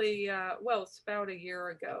exactly it's about a year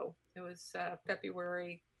ago. It was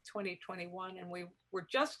February 2021, and we were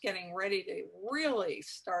just getting ready to really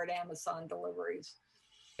start Amazon deliveries.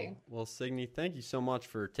 Well, Signe, thank you so much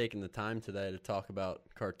for taking the time today to talk about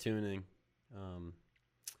cartooning.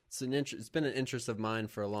 It's been an interest of mine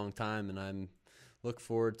for a long time, and I'm look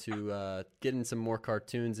forward to getting some more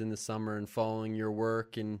cartoons in the summer and following your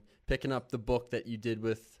work and picking up the book that you did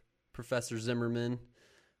with Professor Zimmerman,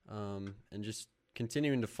 and just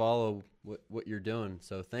continuing to follow what you're doing.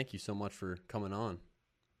 So thank you so much for coming on.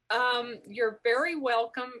 You're very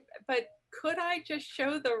welcome, but could I just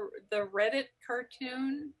show the Reddit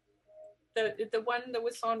cartoon? The one that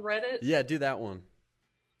was on Reddit? Yeah, do that one.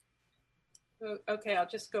 Okay, I'll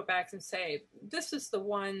just go back and say, this is the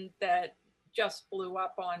one that just blew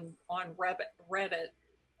up on Reddit.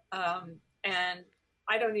 And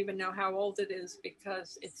I don't even know how old it is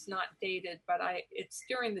because it's not dated, but it's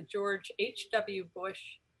during the George H.W.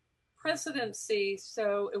 Bush presidency.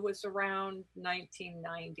 So it was around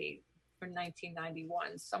 1990 or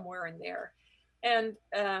 1991, somewhere in there. And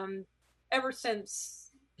ever since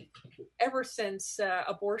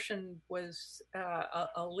abortion was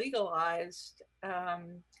legalized,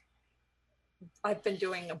 I've been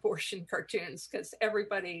doing abortion cartoons because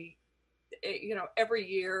everybody every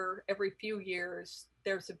year, every few years,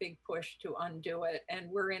 there's a big push to undo it, and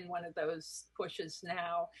we're in one of those pushes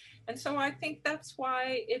now. And so I think that's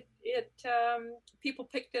why people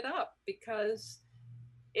picked it up, because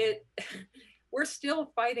it we're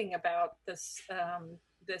still fighting about this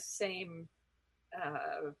same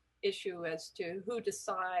issue as to who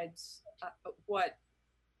decides what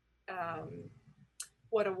a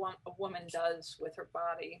woman does with her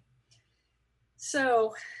body.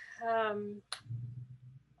 So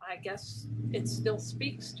I guess it still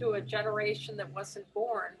speaks to a generation that wasn't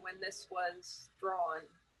born when this was drawn,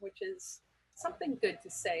 which is something good to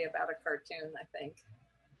say about a cartoon, I think.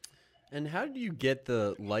 And how do you get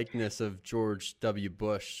the likeness of George W.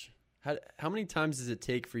 Bush? How many times does it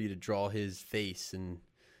take for you to draw his face? And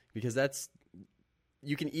because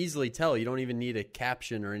you can easily tell. You don't even need a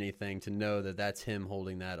caption or anything to know that that's him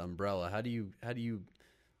holding that umbrella. How do you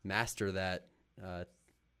master that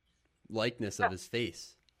likeness of his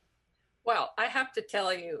face? Well, I have to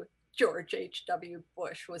tell you, George H.W.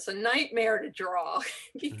 Bush was a nightmare to draw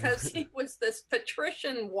because he was this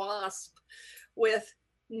patrician wasp with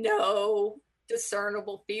no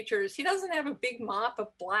discernible features. He doesn't have a big mop of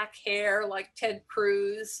black hair like Ted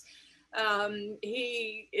Cruz.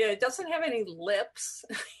 He doesn't have any lips.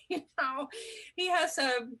 He has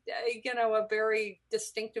a very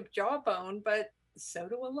distinctive jawbone, but so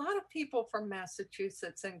do a lot of people from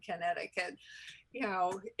Massachusetts and Connecticut. He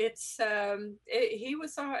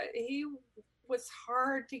was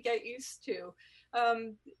hard to get used to.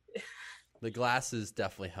 The glasses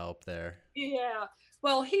definitely help there. Yeah.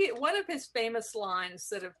 Well, one of his famous lines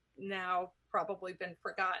that have now probably been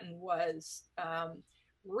forgotten was,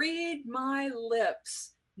 "Read my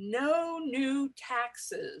lips, no new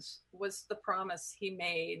taxes," was the promise he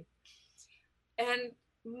made. And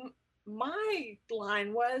my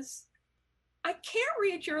line was, "I can't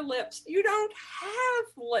read your lips. You don't have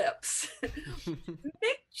lips."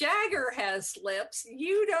 Mick Jagger has lips.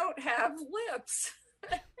 You don't have lips.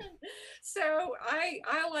 So I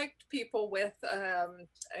liked people with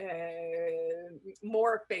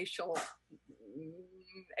more facial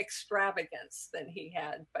extravagance than he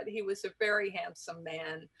had, but he was a very handsome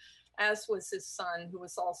man, as was his son, who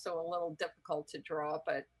was also a little difficult to draw,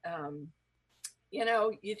 but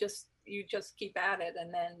you just keep at it,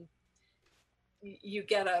 and then you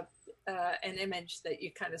get an image that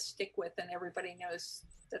you kind of stick with, and everybody knows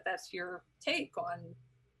that that's your take on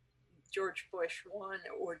George Bush 1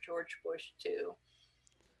 or George Bush 2.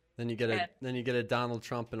 Then you get a Donald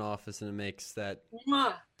Trump in office, and it makes that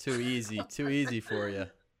too easy for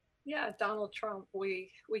you. Yeah, Donald Trump.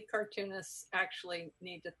 We cartoonists actually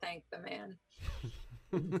need to thank the man.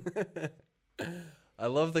 I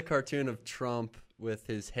love the cartoon of Trump with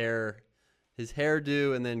his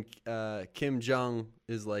hairdo, and then Kim Jong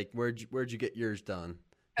is like, "Where'd you get yours done?"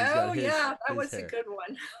 That was hair. A good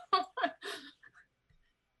one.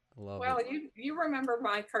 Well, you remember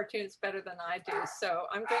my cartoons better than I do, so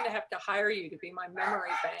I'm going to have to hire you to be my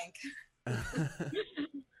memory bank.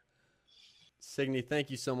 Signe,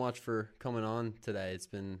 thank you so much for coming on today. It's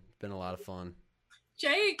been a lot of fun.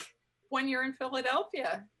 Jake, when you're in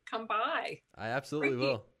Philadelphia, come by. I absolutely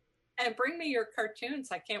will. And bring me your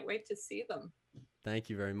cartoons. I can't wait to see them. Thank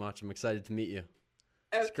you very much. I'm excited to meet you.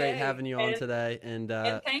 Okay. It's great having you on today, and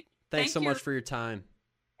thanks so much for your time.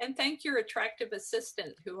 And thank your attractive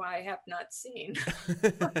assistant, who I have not seen.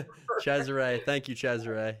 Cesare. Thank you,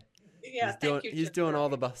 Cesare. Yeah, he's doing all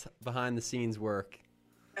the behind-the-scenes work.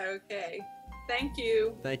 Okay. Thank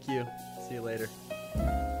you. Thank you. See you later.